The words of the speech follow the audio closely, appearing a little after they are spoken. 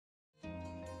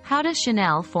How does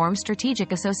Chanel form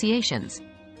strategic associations?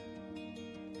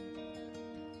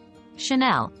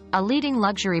 Chanel, a leading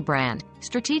luxury brand,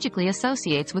 strategically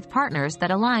associates with partners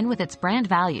that align with its brand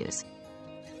values.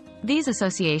 These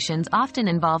associations often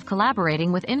involve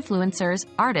collaborating with influencers,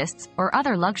 artists, or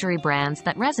other luxury brands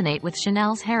that resonate with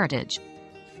Chanel's heritage.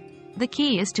 The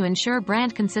key is to ensure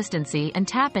brand consistency and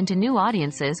tap into new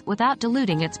audiences without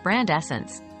diluting its brand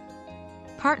essence.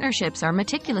 Partnerships are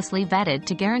meticulously vetted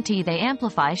to guarantee they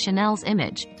amplify Chanel's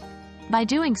image. By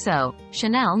doing so,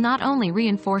 Chanel not only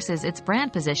reinforces its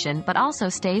brand position but also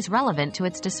stays relevant to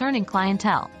its discerning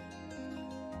clientele.